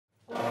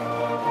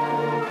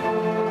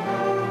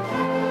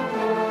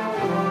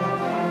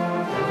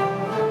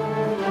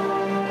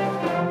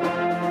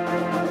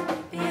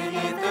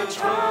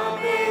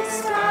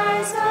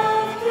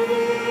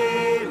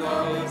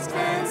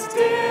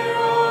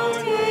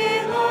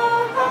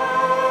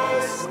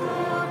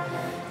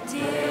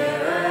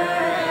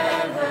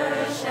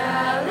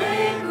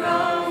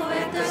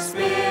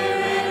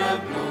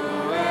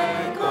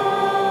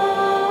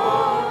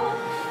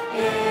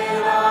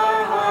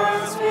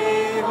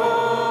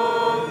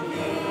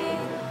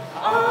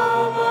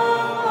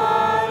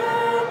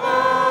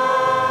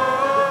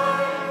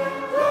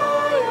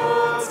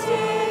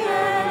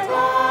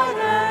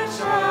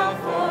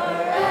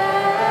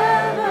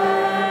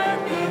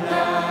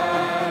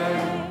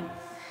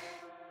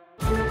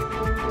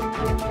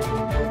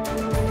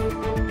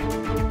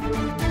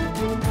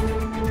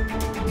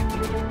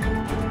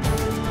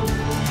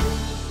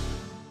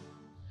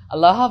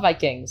Aloha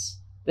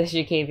Vikings! This is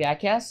your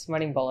KVIKS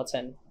Morning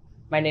Bulletin.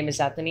 My name is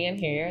Anthony and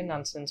here are your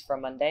announcements for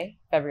Monday,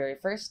 February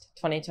 1st,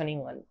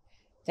 2021.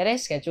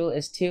 Today's schedule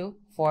is 2,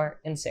 4,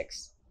 and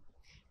 6.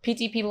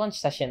 PTP lunch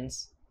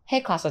sessions.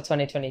 Hey class of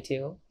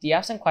 2022, do you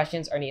have some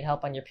questions or need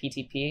help on your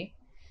PTP?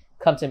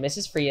 Come to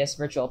Mrs. Frias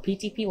virtual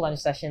PTP lunch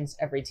sessions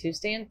every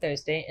Tuesday and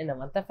Thursday in the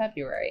month of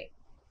February.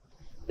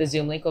 The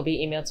Zoom link will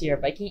be emailed to your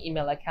Viking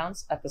email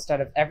accounts at the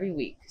start of every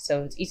week,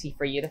 so it's easy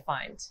for you to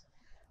find.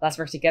 Let's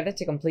work together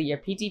to complete your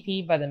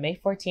PTP by the May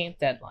 14th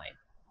deadline.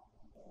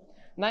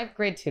 9th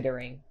grade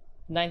tutoring.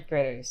 9th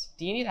graders,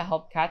 do you need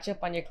help catch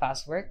up on your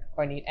classwork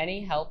or need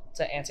any help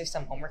to answer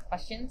some homework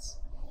questions?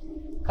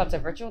 Come to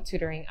virtual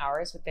tutoring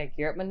hours with their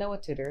Gear Up Manoa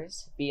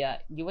tutors via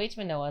UH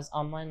Manoa's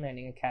online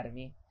learning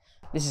academy.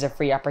 This is a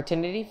free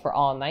opportunity for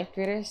all 9th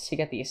graders to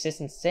get the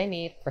assistance they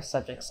need for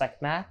subjects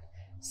like math,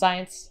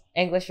 science,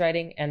 English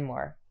writing, and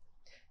more.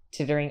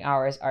 Tutoring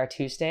hours are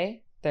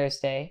Tuesday,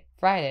 Thursday,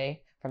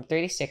 Friday from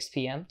 3 to 6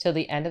 p.m. till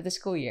the end of the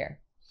school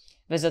year.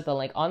 Visit the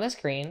link on the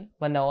screen,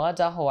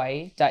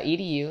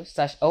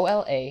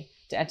 manoa.hawaii.edu/OLA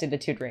to enter the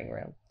tutoring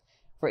room.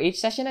 For each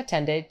session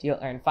attended, you'll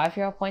earn 5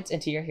 hero points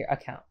into your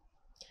account.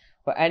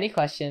 For any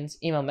questions,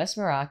 email Ms.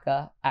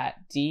 Maraka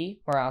at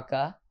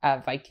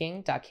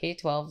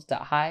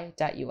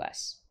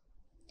dmaraka@viking.k12.hi.us.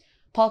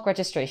 PALC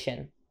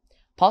registration.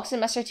 PALC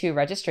Semester 2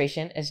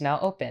 registration is now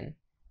open.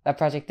 The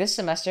project this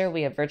semester will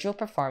be a virtual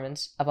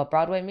performance of a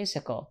Broadway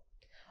musical.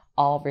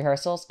 All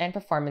rehearsals and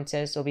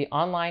performances will be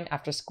online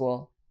after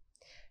school.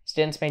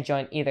 Students may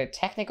join either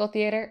technical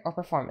theater or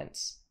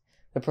performance.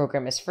 The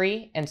program is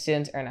free and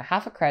students earn a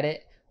half a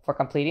credit for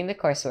completing the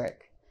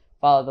coursework.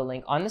 Follow the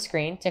link on the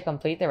screen to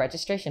complete the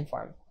registration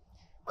form.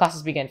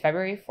 Classes begin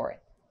February 4th.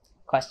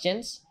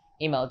 Questions?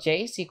 Email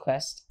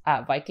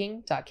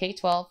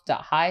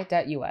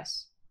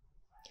jcquest@viking.k12.hi.us.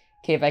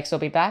 KVIKS will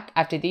be back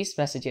after these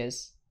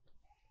messages.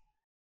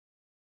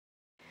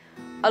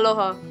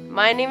 Aloha,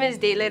 my name is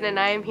Dalen and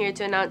I am here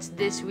to announce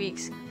this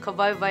week's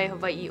Kawaiwai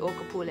Hawaii o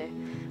Kapule,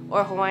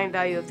 or Hawaiian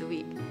Value of the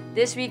Week.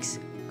 This week's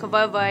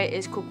Kawaiwai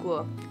is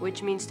kokua,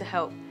 which means to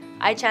help.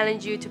 I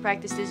challenge you to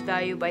practice this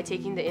value by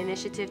taking the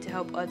initiative to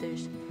help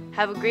others.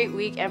 Have a great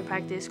week and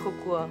practice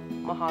kokua.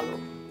 Mahalo.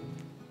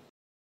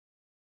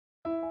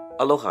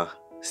 Aloha,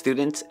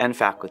 students and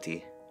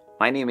faculty.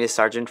 My name is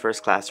Sergeant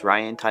First Class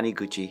Ryan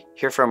Taniguchi,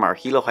 here from our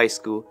Hilo High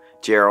School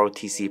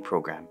JROTC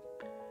program.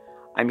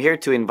 I'm here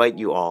to invite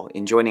you all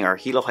in joining our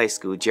Hilo High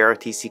School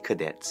JROTC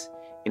cadets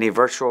in a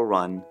virtual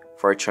run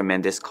for a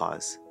tremendous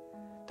cause,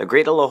 the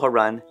Great Aloha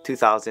Run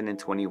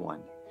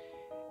 2021.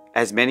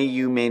 As many of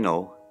you may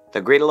know,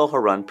 the Great Aloha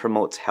Run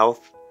promotes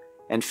health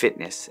and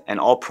fitness, and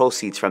all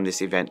proceeds from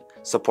this event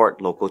support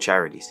local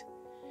charities.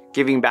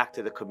 Giving back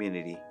to the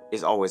community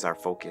is always our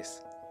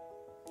focus.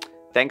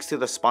 Thanks to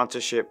the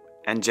sponsorship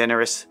and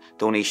generous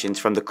donations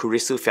from the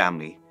Kurisu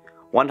family,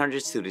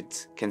 100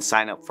 students can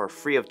sign up for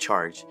free of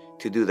charge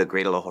to do the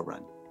Great Aloha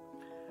Run,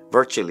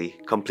 virtually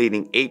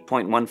completing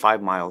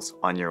 8.15 miles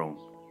on your own.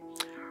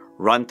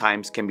 Run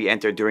times can be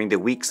entered during the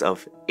weeks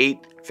of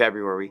 8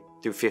 February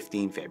through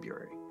 15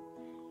 February.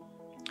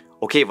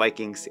 Okay,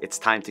 Vikings, it's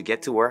time to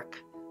get to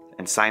work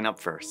and sign up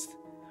first.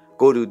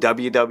 Go to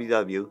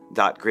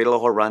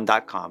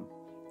www.greataloharun.com.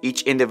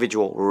 Each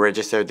individual will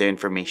register their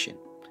information.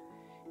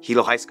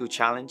 Hilo High School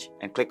Challenge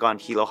and click on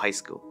Hilo High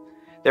School.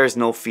 There is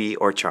no fee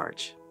or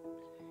charge.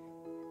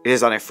 It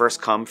is on a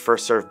first-come,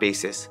 first-served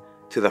basis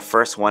to the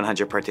first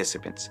 100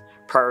 participants.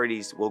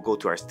 Priorities will go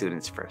to our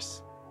students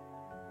first.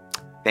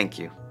 Thank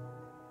you.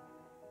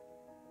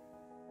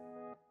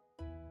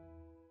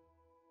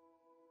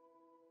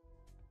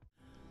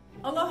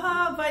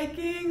 Aloha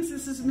Vikings,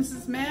 this is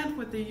Mrs. Mant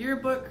with the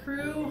yearbook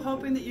crew,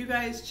 hoping that you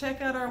guys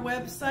check out our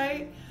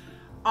website.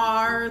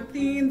 Our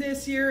theme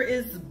this year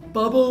is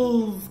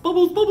bubbles,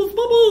 bubbles, bubbles,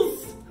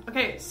 bubbles.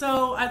 Okay,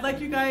 so I'd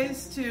like you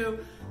guys to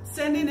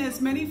send in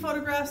as many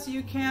photographs as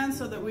you can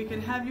so that we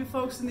can have you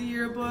folks in the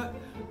yearbook.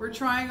 We're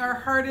trying our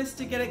hardest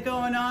to get it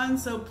going on,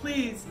 so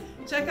please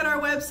check out our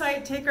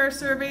website, take our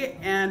survey,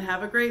 and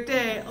have a great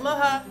day.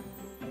 Aloha!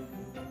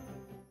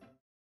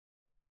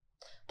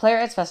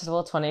 Playwrights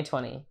Festival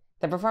 2020.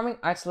 The Performing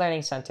Arts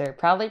Learning Center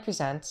proudly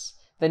presents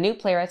the new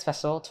Playwrights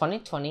Festival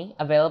 2020,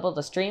 available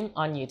to stream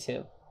on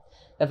YouTube.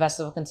 The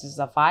festival consists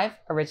of 5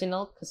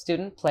 original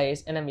student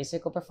plays and a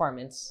musical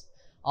performance.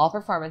 All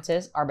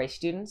performances are by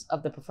students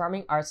of the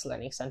Performing Arts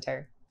Learning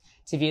Center.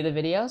 To view the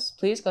videos,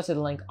 please go to the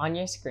link on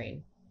your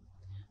screen.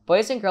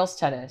 Boys and Girls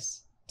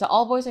Tennis. To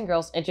all boys and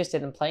girls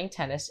interested in playing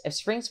tennis if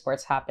spring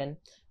sports happen,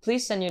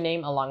 please send your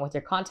name along with your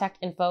contact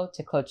info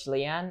to Coach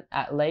Leanne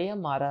at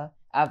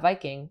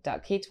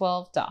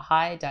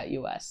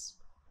viking.k12.hi.us.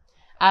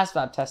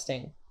 ASVAB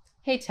testing.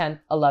 Hey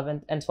 10th,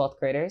 11th, and 12th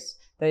graders,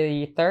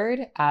 the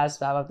 3rd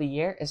ASVAB of the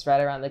year is right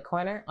around the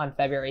corner on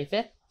February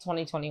 5th,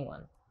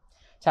 2021.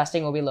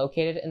 Testing will be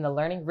located in the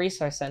Learning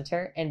Resource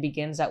Center and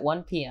begins at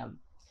 1 p.m.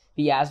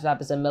 The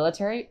ASVAB is a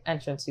military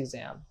entrance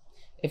exam.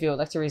 If you would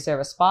like to reserve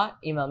a spot,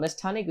 email Ms.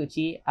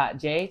 Taniguchi at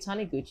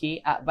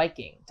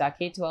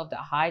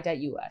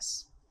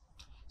jtaniguchi@viking.k12.hi.us.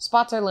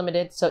 Spots are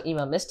limited, so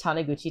email Ms.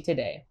 Taniguchi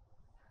today.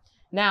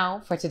 Now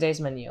for today's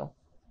menu.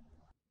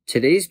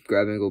 Today's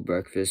grab-and-go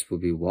breakfast will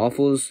be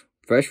waffles,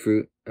 fresh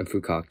fruit, and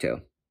fruit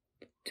cocktail.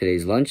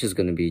 Today's lunch is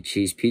going to be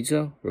cheese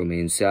pizza,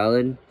 romaine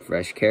salad,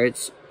 fresh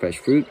carrots, fresh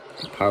fruit,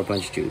 and power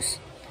punch juice.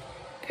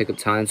 Pickup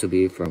times will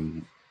be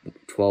from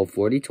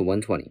 12:40 to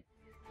 1:20.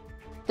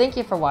 Thank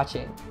you for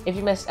watching. If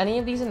you missed any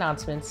of these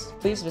announcements,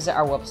 please visit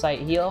our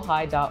website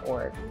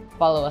hilo-hi.org.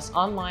 Follow us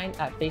online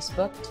at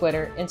Facebook,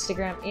 Twitter,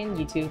 Instagram, and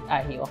YouTube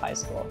at Hilo High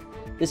School.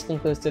 This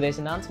concludes today's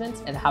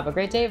announcements, and have a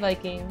great day,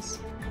 Vikings!